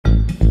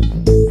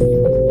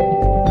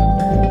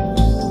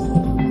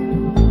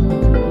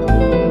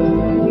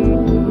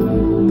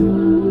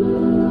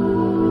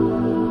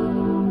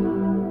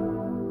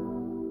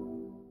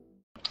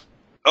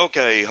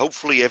Okay,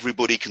 hopefully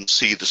everybody can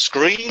see the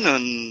screen,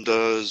 and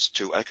as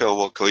to echo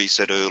what Koi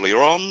said earlier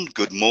on,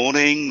 good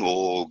morning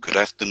or good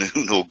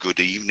afternoon or good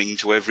evening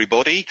to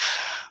everybody.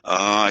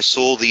 I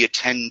saw the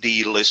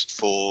attendee list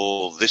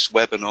for this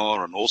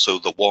webinar and also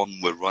the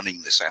one we're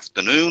running this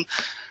afternoon,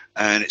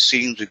 and it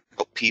seems we've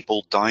got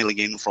people dialing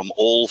in from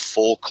all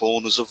four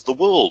corners of the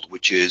world,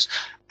 which is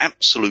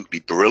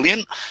absolutely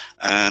brilliant.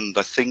 And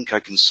I think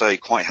I can say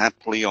quite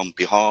happily on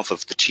behalf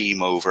of the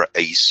team over at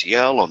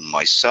ACL and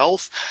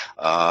myself,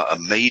 a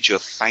major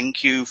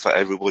thank you for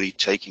everybody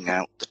taking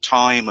out the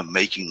time and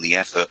making the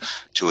effort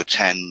to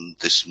attend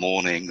this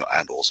morning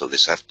and also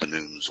this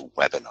afternoon's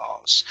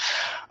webinars.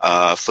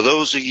 For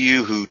those of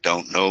you who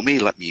don't know me,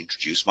 let me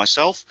introduce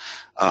myself.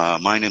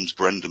 My name's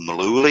Brendan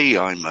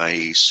Malooly. I'm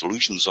a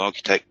solutions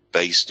architect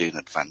based in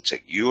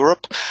Advantech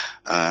Europe.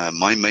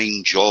 My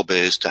main job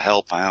is to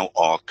help out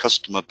our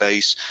customer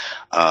base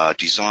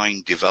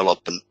design,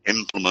 develop and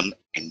implement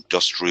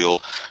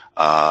industrial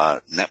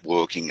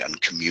networking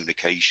and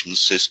communication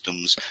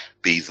systems,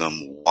 be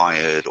them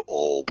wired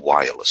or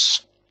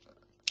wireless.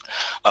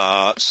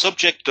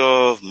 Subject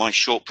of my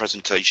short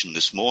presentation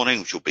this morning,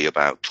 which will be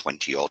about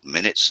 20 odd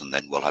minutes, and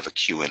then we'll have a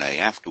Q&A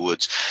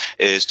afterwards,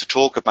 is to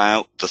talk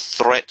about the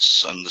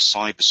threats and the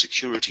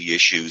cybersecurity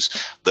issues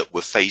that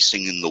we're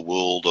facing in the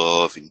world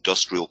of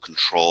industrial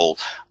control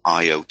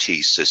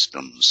IoT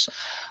systems.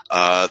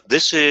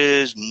 This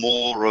is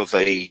more of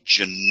a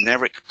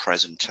generic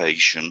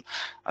presentation,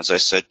 as I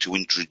said, to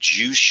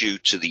introduce you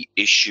to the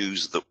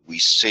issues that we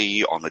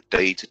see on a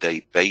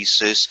day-to-day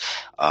basis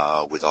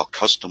with our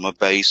customer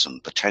base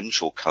and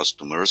potential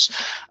customers.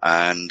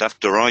 And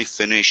after I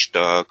finished,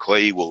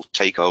 Koi will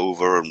take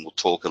over and we'll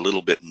talk a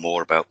little bit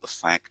more about the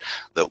fact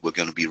that we're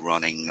going to be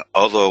running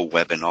other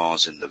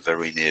webinars in the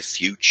very near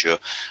future,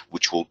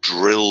 which will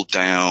drill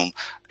down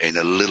in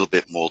a little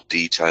bit more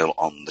detail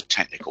on the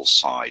technical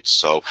side.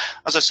 So,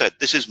 as I said,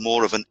 this is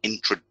more of an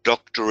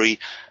introductory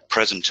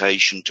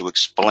presentation to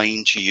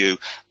explain to you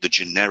the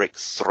generic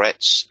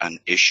threats and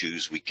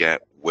issues we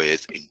get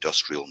with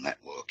industrial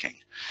networking.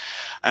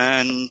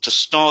 And to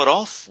start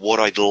off, what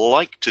I'd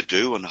like to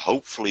do, and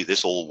hopefully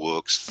this all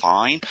works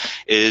fine,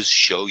 is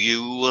show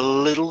you a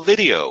little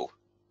video.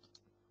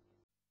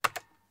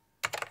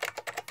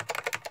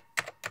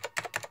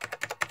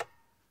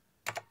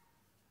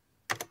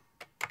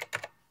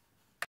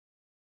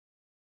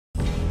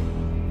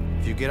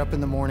 If you get up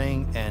in the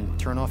morning and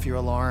turn off your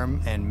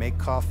alarm and make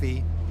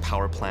coffee,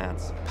 power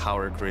plants,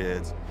 power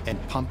grids,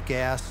 and pump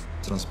gas,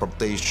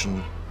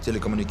 transportation,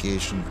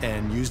 telecommunication,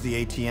 and use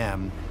the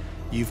ATM,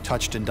 you've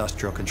touched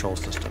industrial control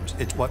systems.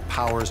 It's what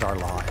powers our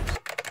lives.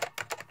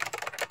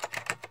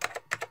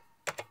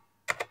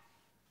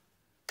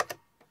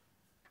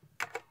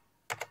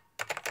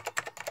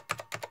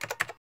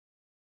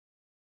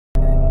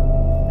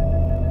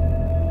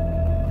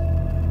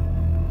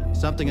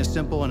 Something as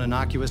simple and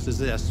innocuous as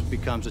this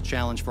becomes a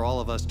challenge for all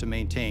of us to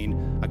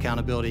maintain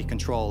accountability and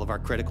control of our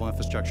critical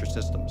infrastructure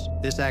systems.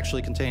 This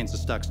actually contains the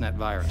Stuxnet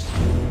virus.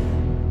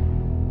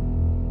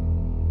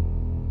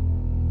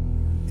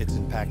 It's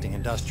impacting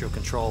industrial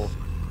control.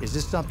 Is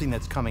this something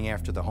that's coming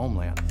after the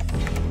homeland?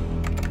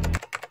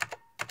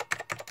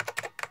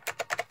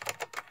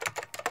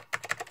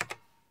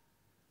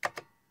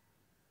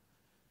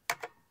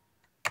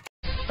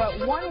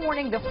 But one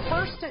warning, the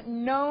first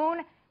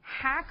known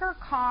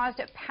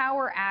hacker-caused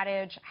power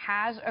outage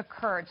has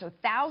occurred. So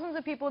thousands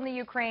of people in the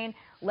Ukraine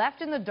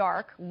left in the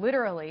dark,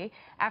 literally,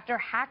 after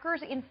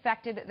hackers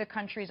infected the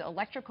country's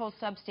electrical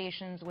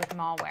substations with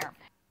malware.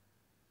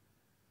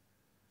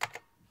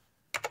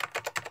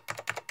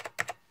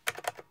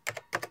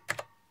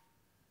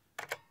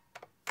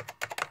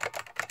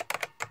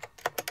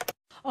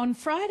 On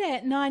Friday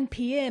at 9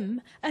 p.m,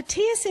 a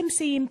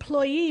TSMC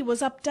employee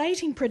was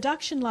updating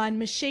production line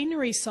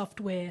machinery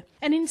software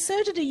and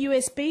inserted a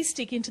USB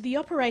stick into the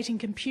operating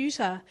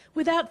computer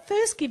without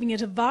first giving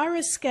it a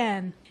virus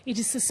scan. It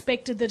is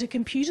suspected that a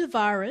computer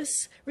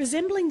virus,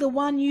 resembling the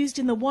one used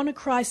in the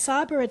WannaCry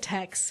cyber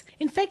attacks,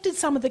 infected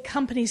some of the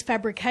company's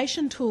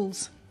fabrication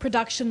tools.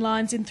 Production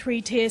lines in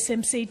 3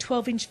 TSMC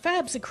 12-inch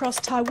fabs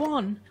across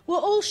Taiwan were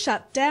all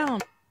shut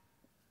down.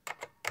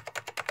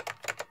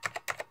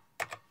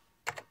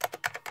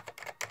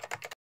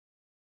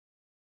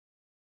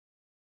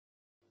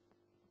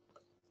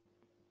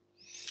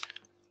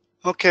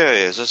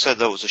 Okay, as I said,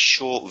 that was a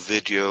short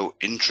video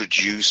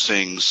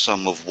introducing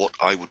some of what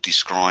I would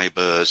describe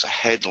as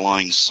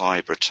headline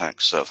cyber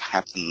attacks that have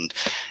happened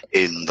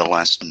in the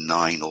last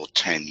 9 or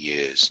 10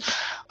 years.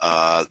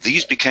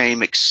 These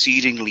became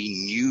exceedingly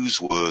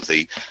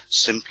newsworthy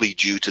simply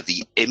due to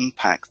the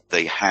impact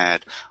they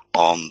had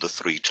on the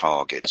 3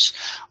 targets.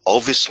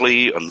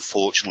 Obviously,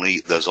 unfortunately,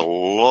 there's a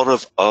lot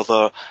of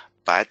other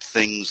bad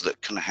things that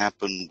can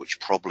happen which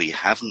probably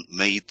haven't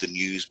made the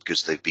news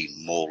because they've been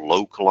more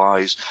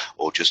localized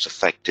or just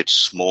affected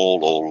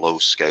small or low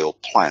scale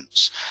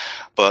plants.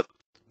 But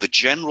the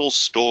general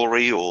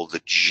story or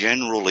the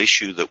general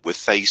issue that we're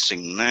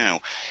facing now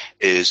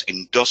is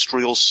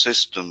industrial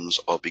systems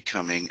are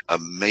becoming a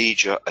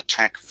major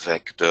attack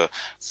vector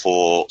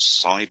for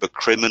cyber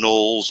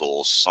criminals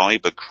or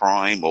cyber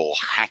crime or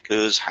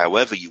hackers,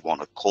 however you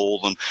want to call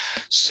them,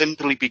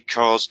 simply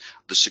because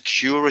the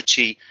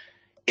security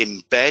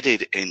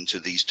embedded into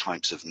these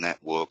types of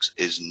networks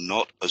is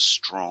not as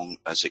strong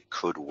as it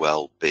could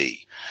well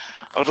be.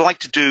 What I'd like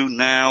to do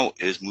now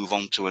is move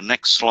on to a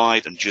next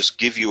slide and just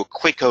give you a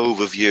quick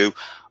overview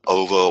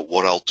over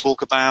what I'll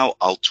talk about.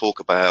 I'll talk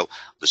about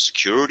the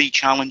security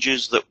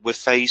challenges that we're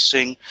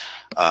facing,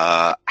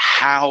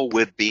 how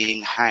we're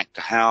being hacked,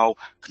 how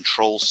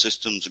control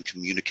systems and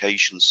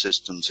communication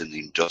systems in the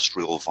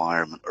industrial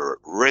environment are at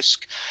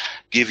risk,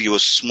 give you a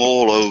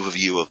small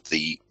overview of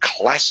the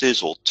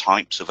classes or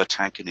types of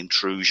attack and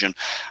intrusion,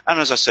 and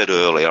as I said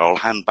earlier, I'll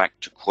hand back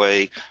to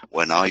Quay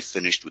when I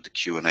finished with the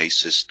Q&A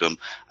system,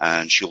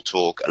 and she'll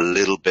talk a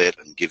little bit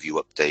and give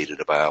you updated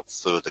about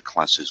further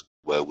classes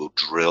where we'll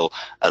drill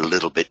a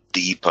little bit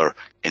deeper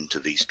into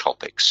these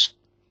topics.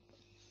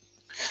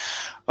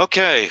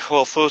 Okay,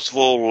 well, first of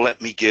all,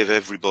 let me give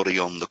everybody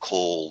on the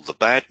call the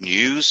bad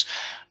news.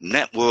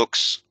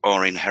 Networks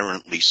are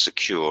inherently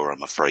secure,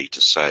 I'm afraid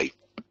to say.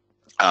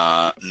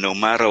 No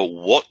matter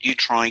what you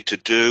try to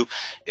do,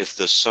 if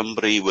there's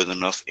somebody with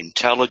enough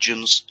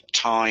intelligence,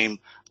 time,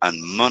 and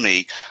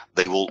money,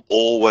 they will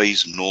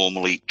always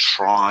normally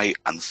try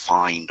and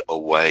find a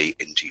way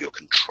into your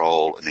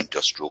control and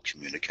industrial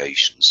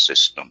communication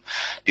system.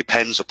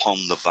 Depends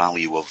upon the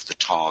value of the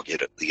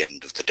target at the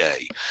end of the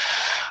day.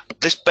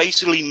 This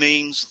basically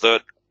means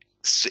that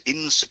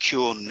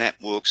insecure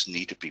networks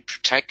need to be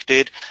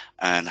protected.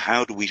 And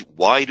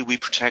why do we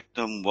protect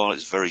them? Well,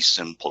 it's very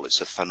simple.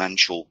 It's a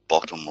financial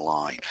bottom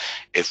line.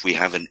 If we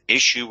have an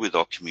issue with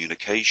our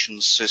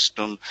communication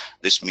system,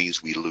 this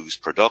means we lose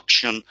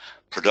production.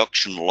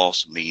 Production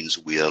loss means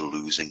we are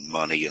losing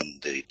money.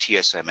 And the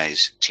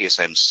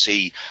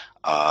TSMC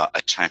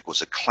attack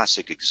was a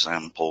classic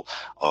example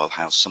of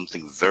how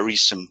something very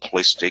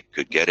simplistic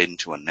could get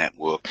into a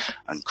network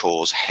and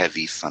cause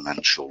heavy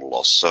financial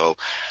loss. So,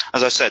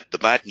 as I said, the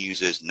bad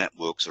news is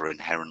networks are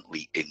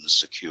inherently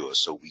insecure.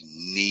 So we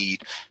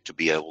need to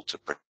be able to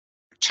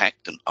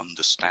protect and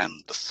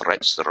understand the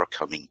threats that are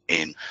coming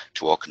in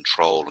to our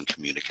control and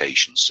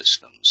communication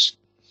systems.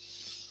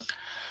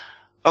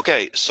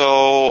 Okay,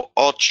 so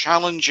our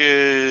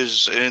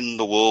challenges in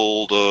the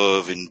world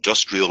of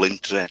industrial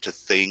Internet of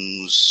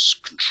Things,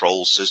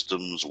 control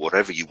systems,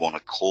 whatever you want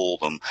to call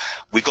them,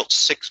 we've got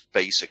 6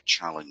 basic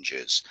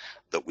challenges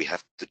that we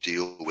have to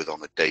deal with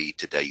on a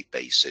day-to-day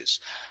basis.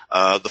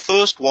 The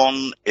first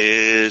one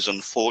is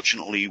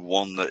unfortunately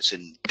one that's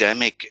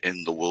endemic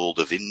in the world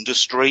of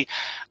industry,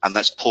 and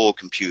that's poor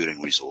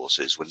computing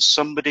resources. When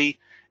somebody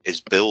is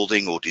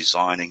building or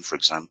designing, for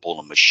example,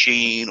 a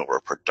machine or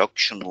a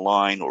production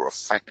line or a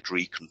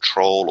factory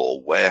control or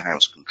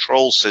warehouse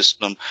control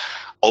system,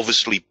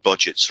 obviously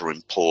budgets are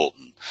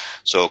important.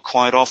 So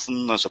quite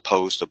often, as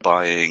opposed to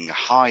buying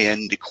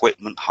high-end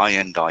equipment,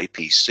 high-end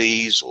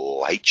IPCs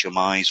or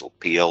HMIs or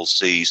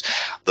PLCs,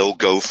 they'll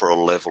go for a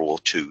level or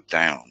 2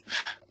 down,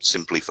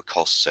 simply for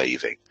cost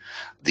saving.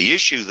 The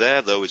issue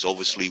there, though, is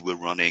obviously we're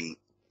running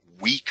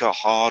weaker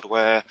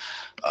hardware,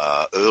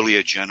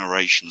 earlier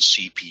generation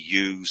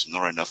CPUs,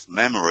 not enough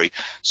memory.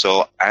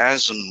 So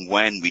as and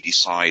when we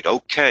decide,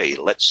 okay,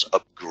 let's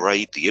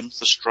upgrade the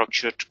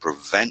infrastructure to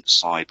prevent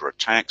cyber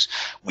attacks,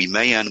 we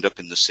may end up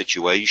in the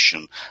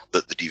situation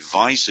that the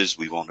devices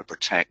we want to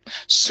protect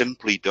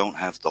simply don't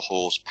have the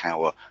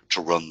horsepower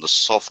to run the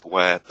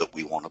software that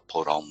we want to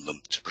put on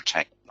them to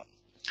protect them.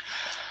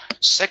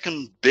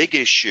 Second big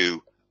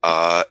issue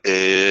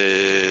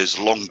is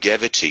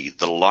longevity,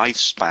 the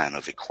lifespan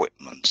of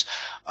equipment.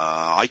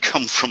 I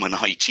come from an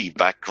IT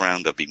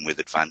background. I've been with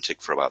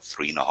Advantech for about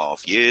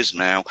 3.5 years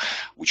now,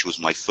 which was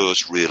my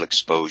first real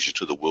exposure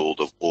to the world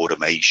of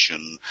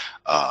automation,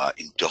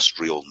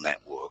 industrial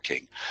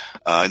networking.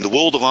 In the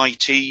world of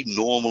IT,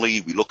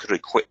 normally we look at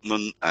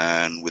equipment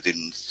and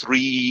within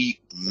 3,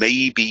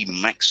 maybe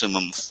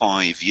maximum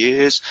 5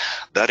 years,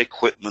 that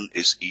equipment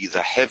is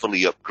either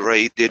heavily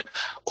upgraded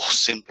or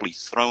simply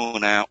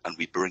thrown out and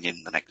we bring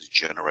in the next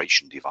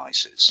generation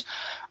devices.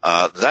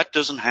 That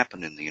doesn't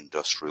happen in the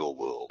industrial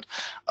world.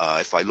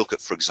 If I look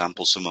at, for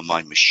example, some of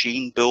my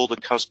machine builder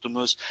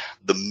customers,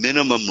 the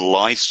minimum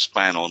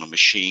lifespan on a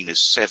machine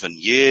is 7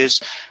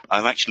 years.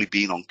 I've actually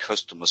been on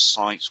customer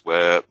sites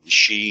where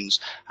machines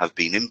have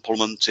been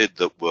implemented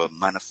that were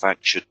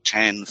manufactured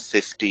 10,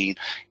 15,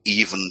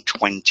 even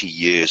 20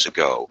 years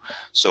ago.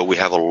 So we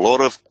have a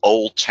lot of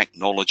old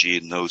technology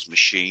in those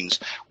machines,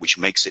 which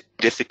makes it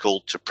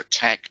difficult to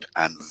protect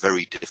and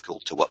very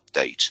difficult to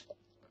update.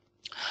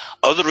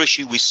 Other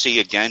issue we see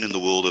again in the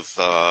world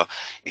of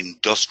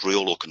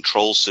industrial or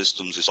control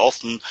systems is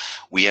often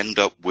we end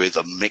up with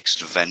a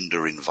mixed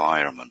vendor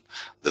environment.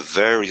 The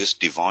various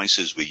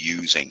devices we're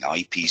using,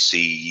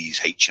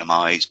 IPCs,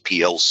 HMIs,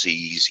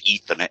 PLCs,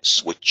 Ethernet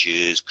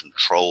switches,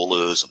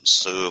 controllers and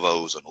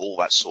servos and all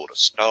that sort of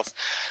stuff,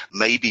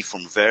 maybe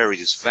from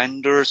various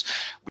vendors.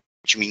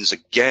 which means,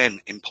 again,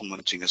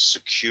 implementing a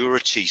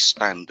security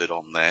standard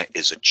on there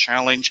is a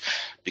challenge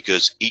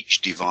because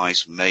each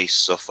device may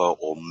suffer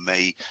or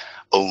may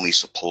only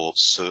support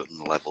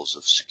certain levels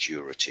of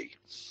security.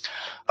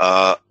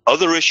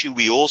 Other issue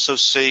we also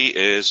see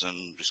is,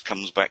 and this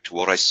comes back to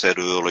what I said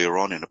earlier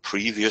on in a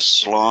previous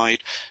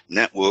slide,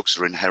 networks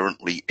are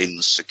inherently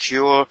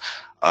insecure.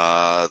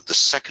 The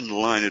second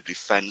line of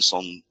defense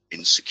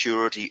in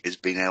security is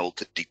being able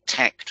to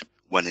detect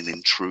when an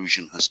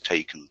intrusion has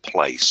taken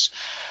place.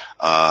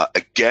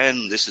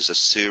 Again, this is a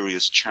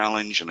serious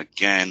challenge, and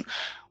again,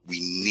 we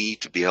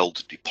need to be able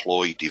to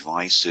deploy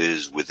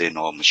devices within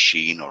our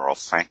machine or our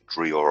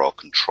factory or our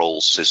control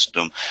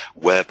system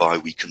whereby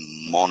we can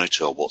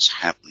monitor what's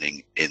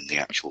happening in the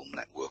actual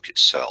network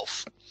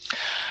itself.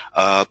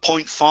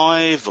 Point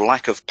 5,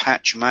 lack of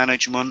patch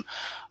management.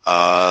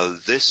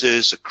 This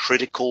is a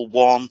critical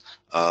one.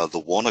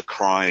 The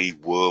WannaCry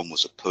worm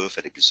was a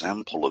perfect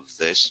example of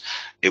this.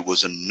 It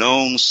was a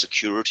known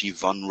security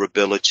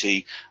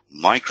vulnerability.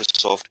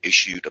 Microsoft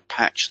issued a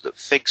patch that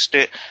fixed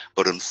it,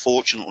 but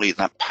unfortunately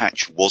that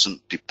patch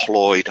wasn't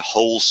deployed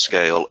whole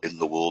scale in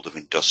the world of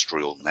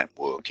industrial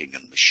networking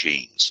and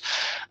machines.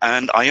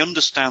 And I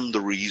understand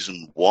the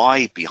reason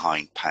why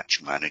behind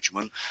patch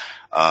management.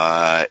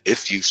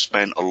 If you've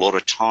spent a lot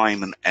of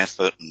time and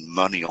effort and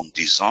money on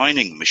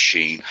designing a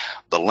machine,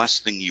 the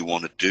last thing you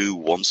want to do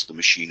once the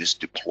machine is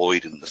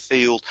deployed in the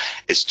field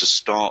is to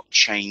start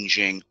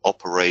changing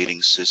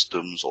operating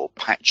systems or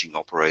patching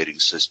operating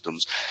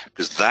systems,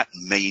 because that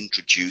may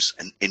introduce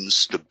an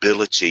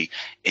instability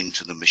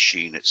into the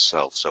machine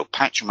itself. So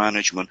patch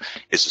management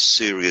is a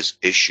serious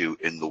issue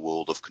in the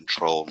world of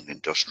control and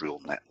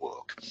industrial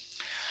network.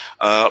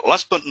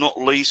 Last but not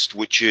least,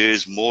 which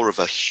is more of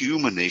a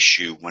human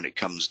issue when it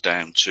comes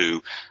down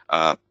to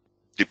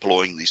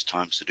deploying these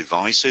types of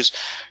devices,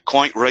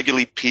 quite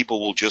regularly people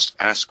will just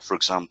ask, for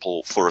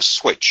example, for a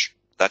switch.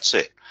 That's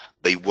it.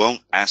 They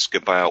won't ask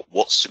about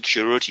what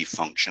security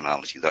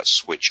functionality that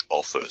switch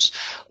offers.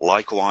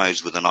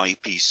 Likewise, with an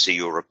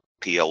IPC or a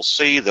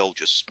PLC, they'll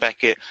just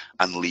spec it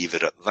and leave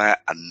it at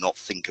that and not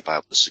think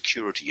about the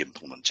security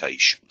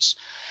implementations.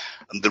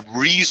 And the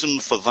reason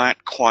for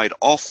that quite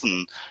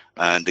often,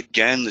 and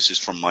again, this is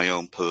from my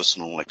own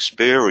personal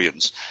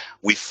experience,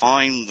 we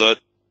find that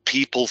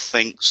people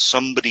think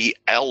somebody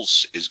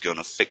else is going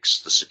to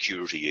fix the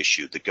security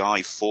issue. The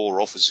guy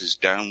 4 offices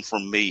down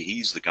from me,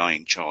 he's the guy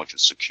in charge of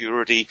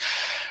security.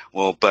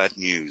 Well, bad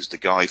news. The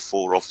guy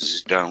 4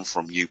 offices down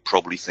from you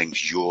probably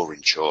thinks you're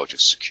in charge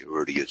of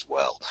security as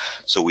well.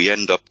 So we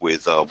end up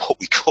with what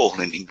we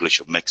call in English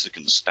a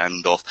Mexican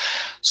standoff.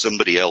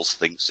 Somebody else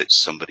thinks it's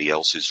somebody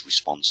else's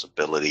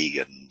responsibility,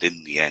 and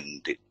in the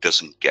end, it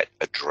doesn't get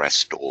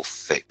addressed or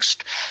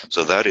fixed.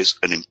 So that is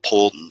an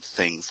important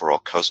thing for our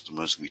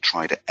customers. We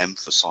try to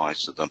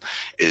emphasize to them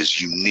is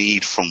you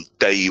need from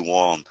day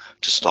one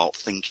to start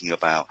thinking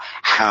about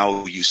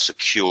how you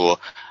secure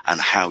and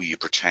how you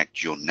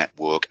protect your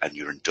network and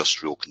your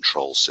industrial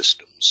control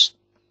systems.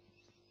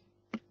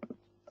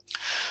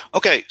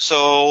 Okay,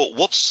 so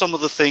what's some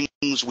of the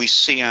things we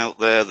see out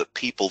there that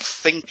people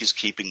think is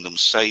keeping them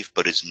safe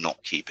but is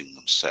not keeping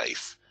them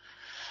safe?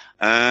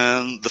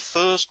 And the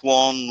first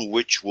one,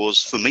 which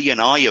was for me an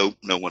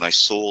eye-opener when I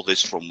saw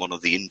this from one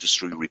of the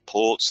industry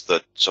reports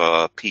that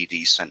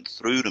PD sent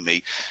through to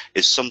me,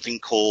 is something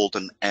called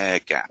an air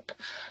gap.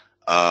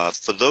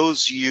 For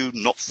those of you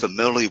not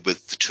familiar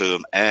with the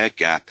term air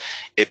gap,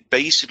 it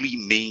basically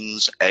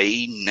means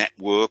a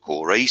network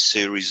or a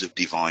series of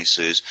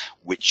devices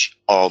which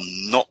are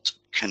not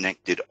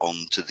connected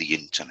onto the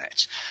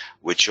internet,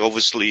 which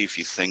obviously, if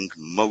you think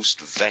most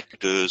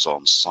vectors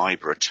on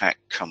cyber attack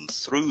come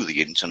through the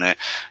internet,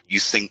 you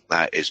think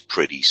that is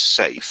pretty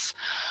safe.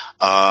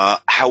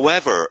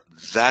 However,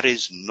 that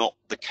is not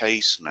the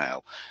case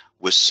now.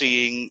 We're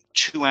seeing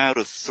 2 out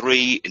of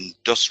 3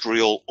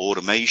 industrial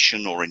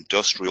automation or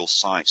industrial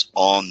sites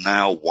are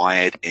now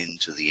wired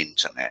into the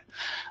internet.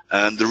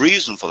 And the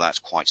reason for that's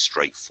quite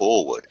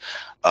straightforward.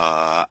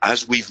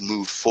 As we've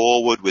moved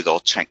forward with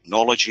our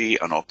technology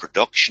and our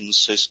production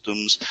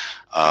systems,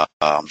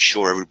 I'm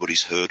sure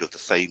everybody's heard of the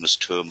famous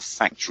term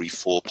Factory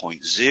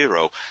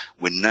 4.0.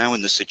 We're now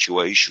in the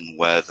situation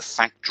where the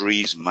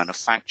factories,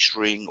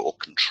 manufacturing or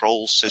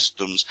control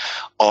systems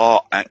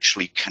are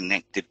actually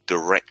connected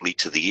directly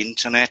to the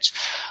internet,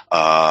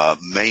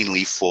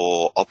 mainly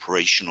for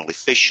operational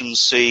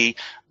efficiency,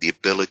 the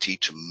ability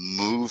to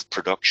move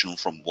production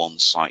from one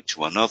site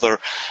to another.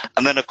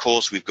 And then, of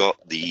course, we've got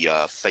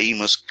the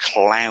famous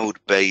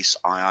cloud-based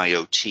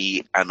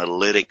IIoT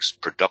analytics,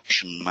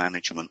 production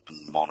management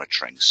and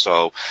monitoring.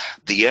 So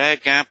the air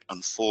gap,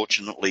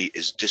 unfortunately,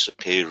 is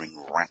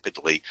disappearing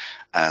rapidly,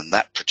 and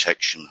that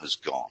protection has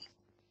gone.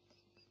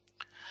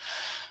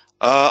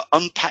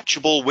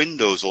 Unpatchable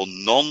windows or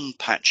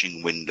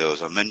non-patching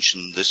windows. I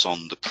mentioned this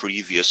on the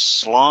previous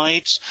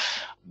slides.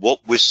 What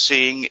we're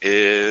seeing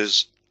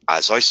is,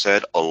 as I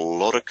said, a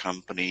lot of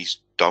companies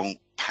don't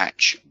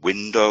patch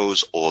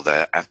Windows or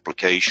their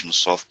application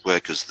software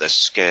because they're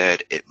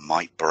scared it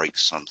might break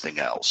something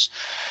else.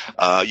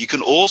 You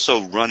can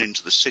also run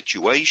into the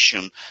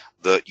situation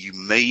that you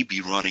may be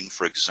running,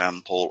 for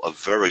example, a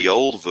very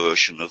old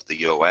version of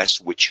the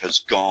OS which has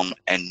gone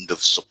end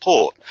of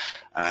support.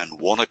 And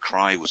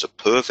WannaCry was a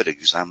perfect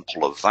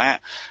example of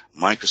that.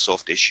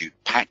 Microsoft issued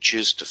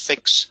patches to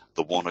fix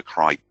the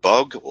WannaCry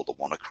bug or the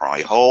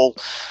WannaCry hole,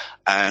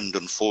 and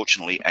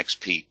unfortunately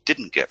XP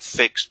didn't get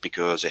fixed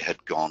because it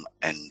had gone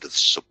end of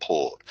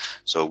support.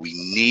 So we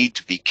need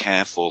to be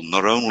careful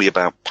not only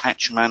about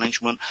patch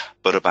management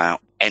but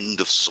about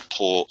end of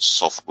support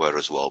software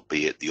as well,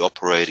 be it the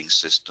operating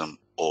system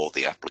or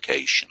the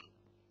application.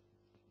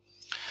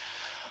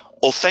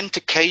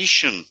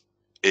 Authentication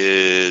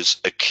is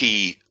a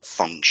key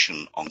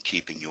function on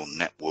keeping your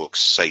network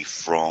safe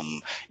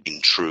from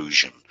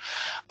intrusion.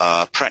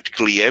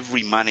 Practically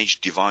every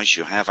managed device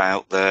you have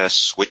out there,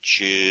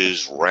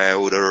 switches,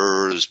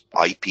 routers,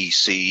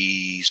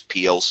 IPCs,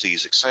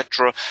 PLCs,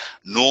 etc.,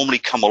 normally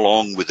come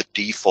along with a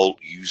default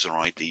user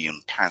ID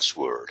and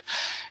password.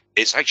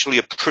 It's actually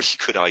a pretty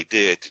good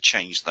idea to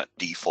change that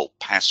default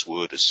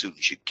password as soon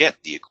as you get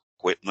the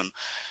equipment,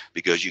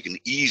 because you can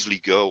easily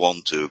go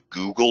onto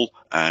Google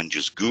and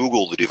just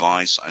Google the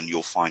device and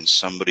you'll find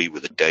somebody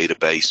with a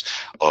database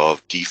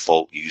of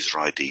default user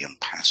ID and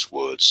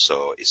passwords,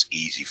 so it's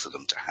easy for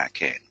them to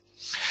hack in.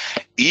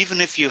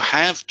 Even if you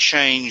have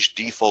changed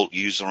default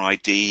user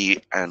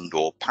ID and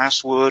or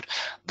password,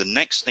 the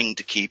next thing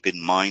to keep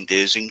in mind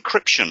is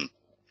encryption.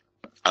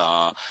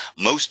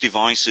 Most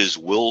devices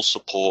will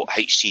support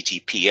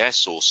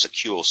HTTPS or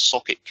secure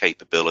socket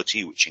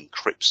capability, which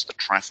encrypts the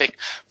traffic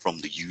from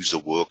the user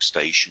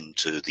workstation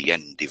to the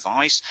end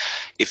device.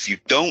 If you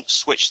don't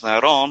switch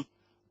that on,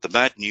 the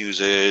bad news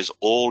is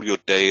all your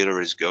data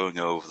is going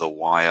over the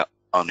wire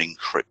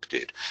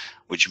unencrypted,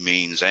 which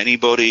means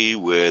anybody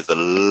with a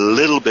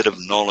little bit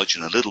of knowledge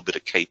and a little bit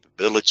of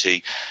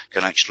capability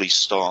can actually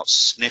start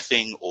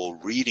sniffing or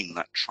reading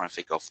that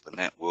traffic off the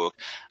network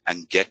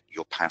and get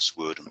your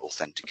password and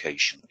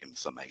authentication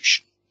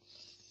information.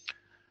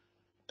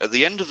 At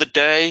the end of the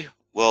day,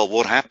 well,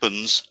 what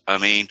happens? I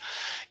mean,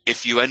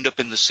 if you end up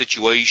in the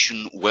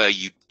situation where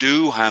you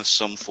do have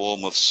some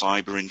form of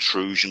cyber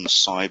intrusion,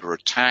 cyber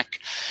attack,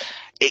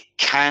 it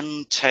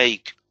can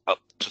take up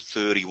to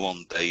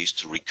 31 days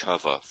to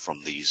recover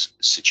from these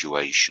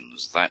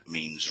situations. That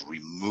means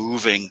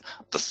removing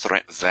the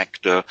threat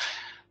vector,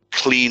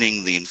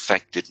 cleaning the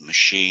infected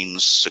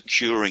machines,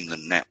 securing the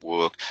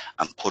network,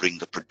 and putting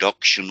the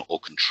production or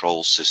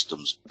control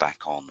systems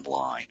back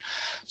online.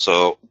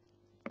 So,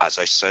 as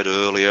I said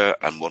earlier,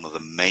 and one of the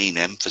main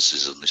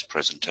emphases in this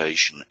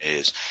presentation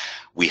is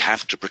we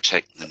have to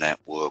protect the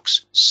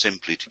networks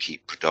simply to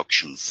keep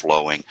production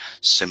flowing,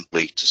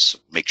 simply to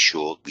make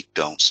sure we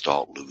don't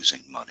start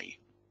losing money.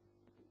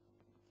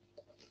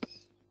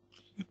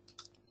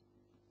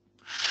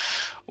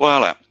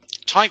 Well,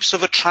 types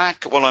of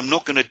attack, well, I'm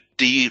not going to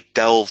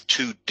delve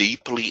too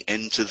deeply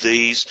into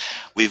these.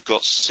 We've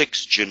got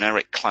 6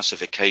 generic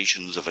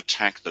classifications of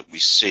attack that we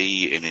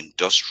see in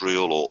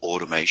industrial or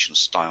automation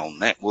style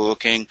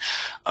networking.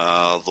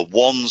 The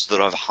ones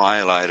that I've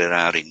highlighted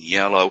out in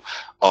yellow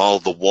are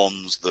the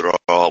ones that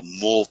are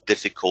more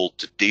difficult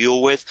to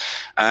deal with,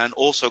 and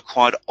also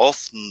quite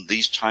often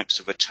these types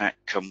of attack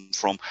come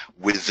from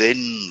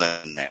within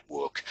the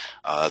network.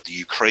 The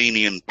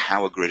Ukrainian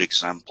power grid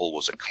example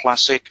was a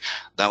classic.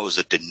 That was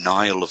a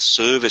denial of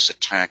service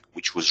attack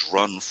which was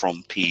run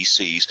from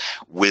PCs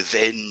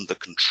within the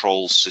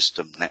control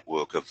system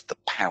network of the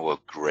power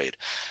grid.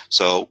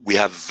 So we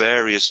have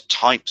various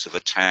types of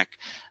attack,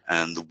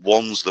 and the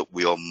ones that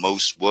we are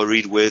most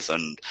worried with,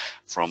 and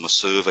from a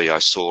survey I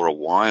saw a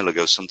while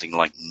ago, something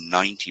like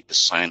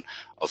 90%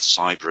 of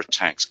cyber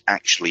attacks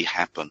actually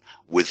happen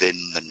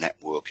within the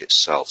network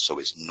itself, so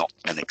it's not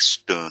an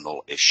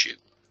external issue.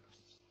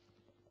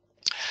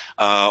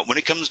 When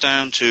it comes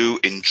down to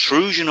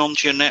intrusion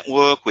onto your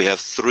network, we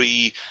have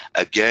 3,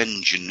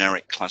 again,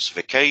 generic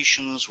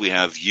classifications. We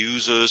have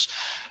users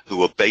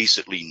who are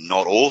basically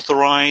not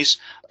authorized,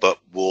 but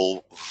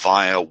will,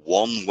 via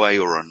one way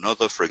or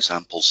another, for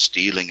example,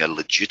 stealing a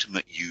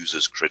legitimate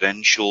user's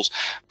credentials,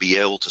 be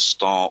able to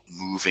start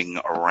moving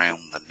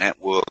around the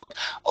network.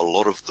 A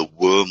lot of the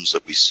worms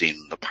that we've seen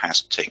in the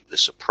past take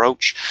this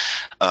approach.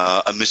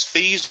 A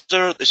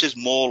misfeasor, this is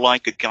more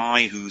like a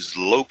guy who's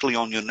locally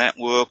on your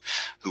network,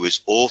 who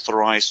is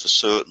authorized for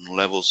certain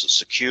levels of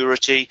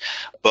security,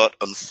 but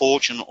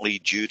unfortunately,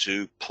 due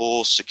to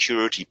poor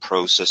security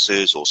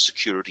processes or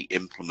security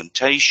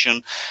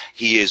implementation,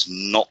 he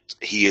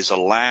is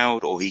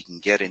allowed, or he can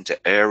get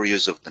into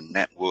areas of the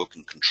network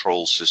and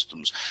control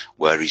systems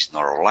where he's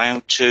not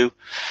allowed to.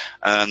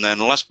 And then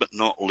last but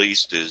not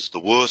least is the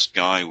worst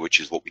guy, which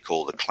is what we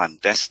call the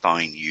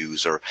clandestine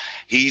user.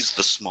 He's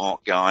the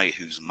smart guy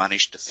who's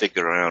managed to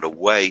figure out a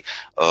way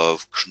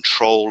of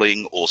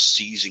controlling or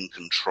seizing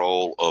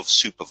control of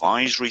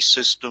supervisory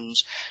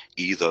systems,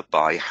 either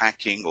by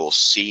hacking or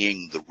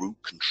seeing the root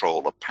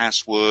controller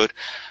password,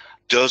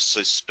 does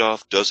his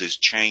stuff, does his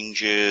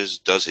changes,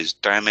 does his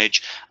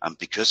damage, and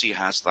because he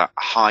has that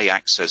high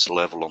access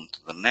level onto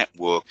the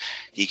network,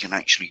 he can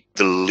actually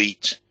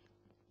delete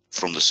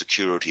from the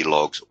security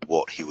logs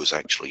what he was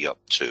actually up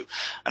to.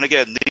 And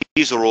again,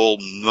 these are all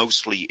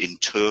mostly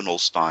internal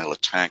style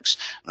attacks.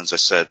 And as I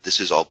said, this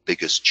is our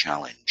biggest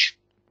challenge.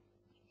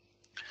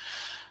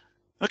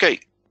 Okay,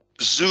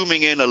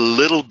 zooming in a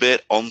little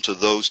bit onto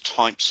those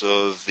types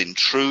of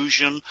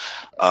intrusion,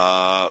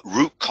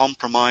 root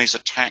compromise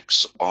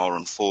attacks are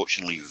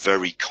unfortunately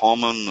very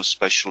common,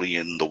 especially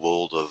in the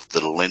world of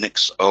the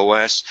Linux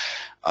OS.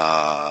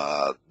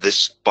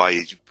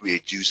 By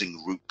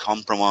using root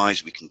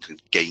compromise, we can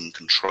gain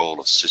control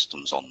of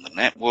systems on the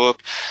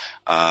network.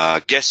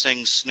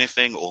 Guessing,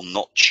 sniffing, or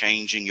not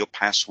changing your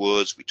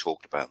passwords, we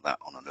talked about that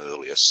on an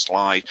earlier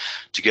slide,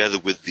 together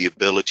with the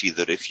ability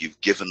that if you've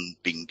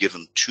been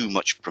given too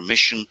much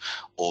permission,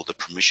 or the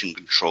permission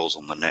controls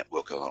on the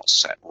network are not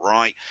set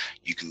right,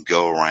 you can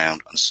go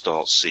around and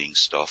start seeing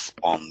stuff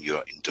on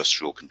your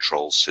industrial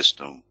control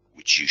system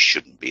which you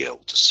shouldn't be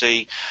able to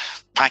see.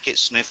 Packet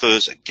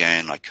sniffers,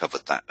 again, I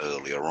covered that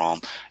earlier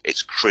on.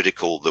 It's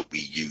critical that we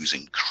use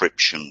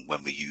encryption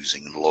when we're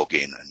using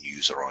login and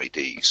user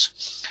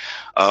IDs.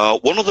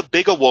 One of the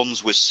bigger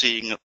ones we're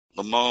seeing at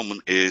the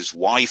moment is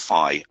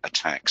Wi-Fi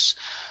attacks.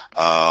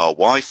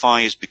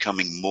 Wi-Fi is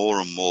becoming more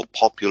and more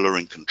popular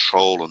in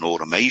control and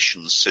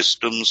automation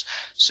systems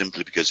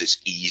simply because it's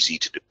easy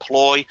to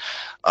deploy.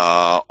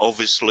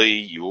 Obviously,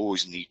 you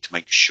always need to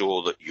make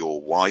sure that your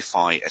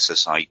Wi-Fi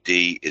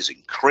SSID is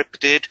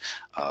encrypted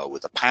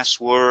with a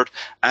password,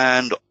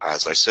 and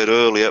as I said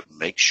earlier,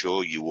 make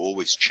sure you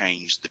always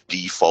change the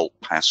default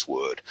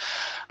password.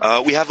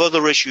 We have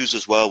other issues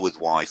as well with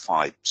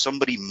Wi-Fi.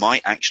 Somebody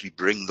might actually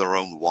bring their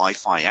own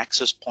Wi-Fi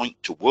access point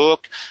to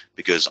work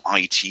because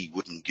IT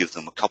wouldn't give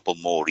them a couple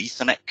more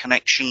Ethernet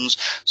connections,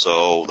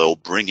 so they'll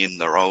bring in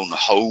their own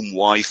home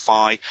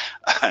Wi-Fi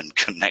and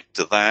connect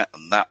to that,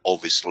 and that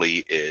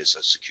obviously is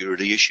a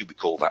security issue. We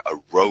call that a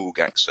rogue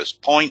access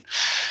point.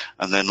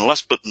 And then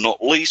last but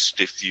not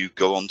least, if you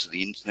go onto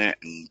the internet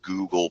and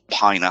Google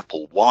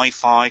Pineapple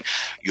Wi-Fi,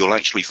 you'll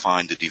actually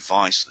find a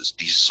device that's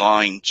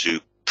designed to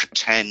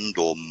pretend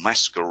or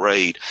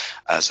masquerade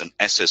as an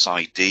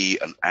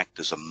SSID and act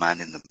as a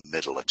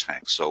man-in-the-middle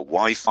attack. So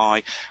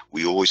Wi-Fi,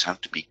 we always have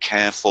to be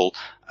careful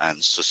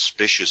and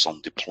suspicious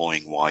on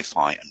deploying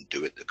Wi-Fi and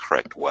do it the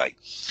correct way.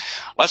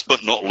 Last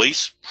but not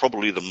least,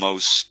 probably the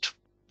most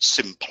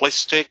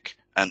simplistic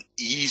and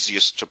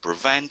easiest to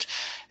prevent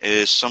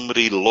is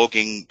somebody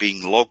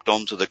being logged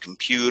onto the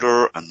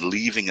computer and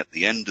leaving at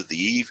the end of the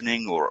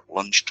evening or at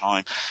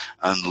lunchtime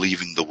and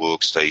leaving the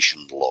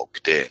workstation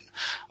logged in.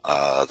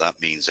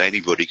 That means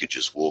anybody could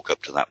just walk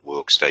up to that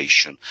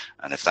workstation,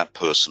 and if that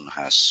person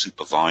has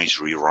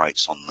supervisory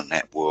rights on the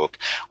network,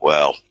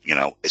 well, you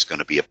know, it's going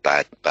to be a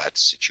bad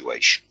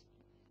situation.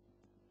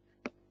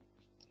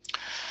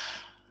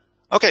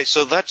 Okay,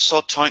 so that's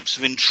our types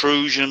of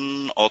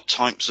intrusion, our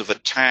types of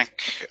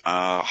attack.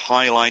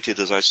 Highlighted,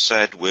 as I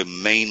said, we're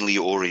mainly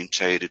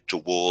orientated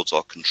towards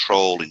our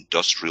control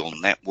industrial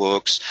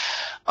networks.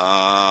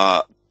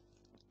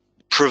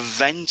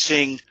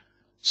 Preventing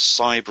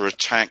cyber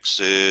attacks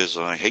is,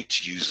 I hate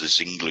to use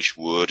this English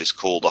word, it's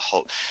called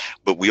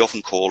but we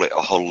often call it a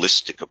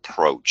holistic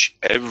approach.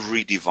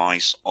 Every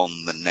device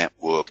on the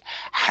network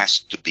has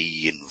to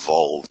be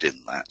involved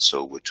in that.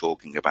 So we're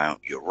talking about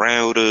your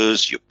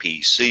routers, your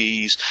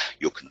PCs,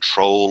 your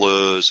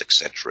controllers,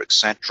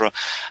 etc.,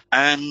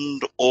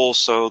 and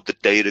also the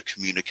data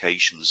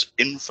communications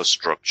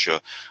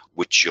infrastructure,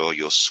 which are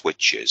your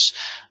switches.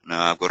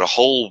 Now, I've got a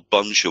whole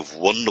bunch of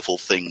wonderful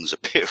things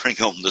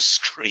appearing on the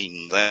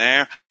screen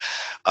there.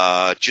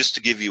 Just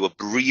to give you a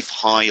brief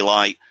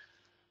highlight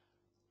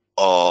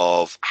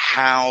of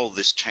how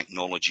this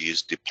technology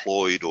is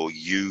deployed or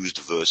used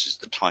versus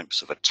the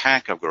types of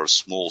attack. I've got a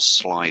small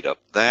slide up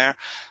there,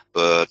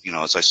 but you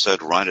know, as I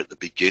said right at the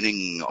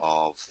beginning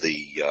of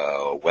the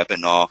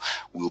webinar,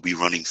 we'll be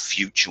running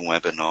future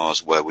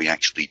webinars where we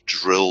actually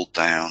drill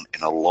down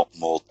in a lot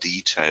more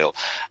detail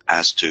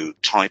as to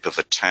type of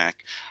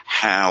attack,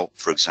 how,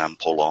 for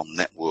example, our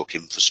network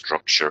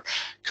infrastructure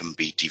can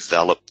be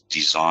developed,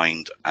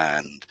 designed,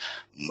 and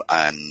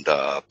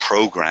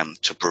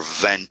programmed to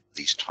prevent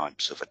these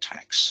types of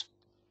attacks.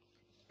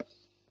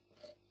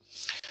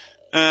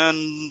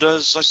 And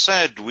as I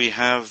said, we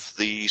have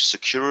the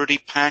security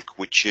pack,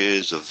 which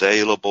is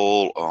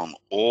available on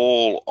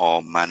all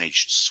our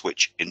managed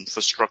switch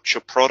infrastructure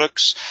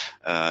products.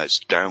 It's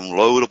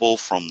downloadable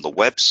from the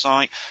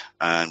website,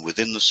 and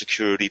within the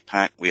security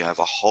pack, we have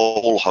a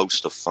whole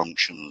host of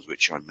functions,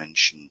 which I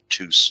mentioned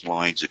 2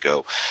 slides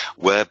ago,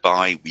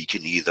 whereby we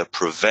can either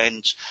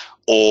prevent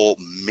or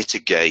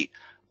mitigate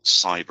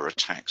cyber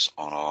attacks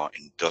on our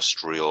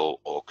industrial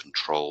or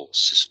control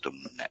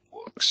system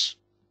networks.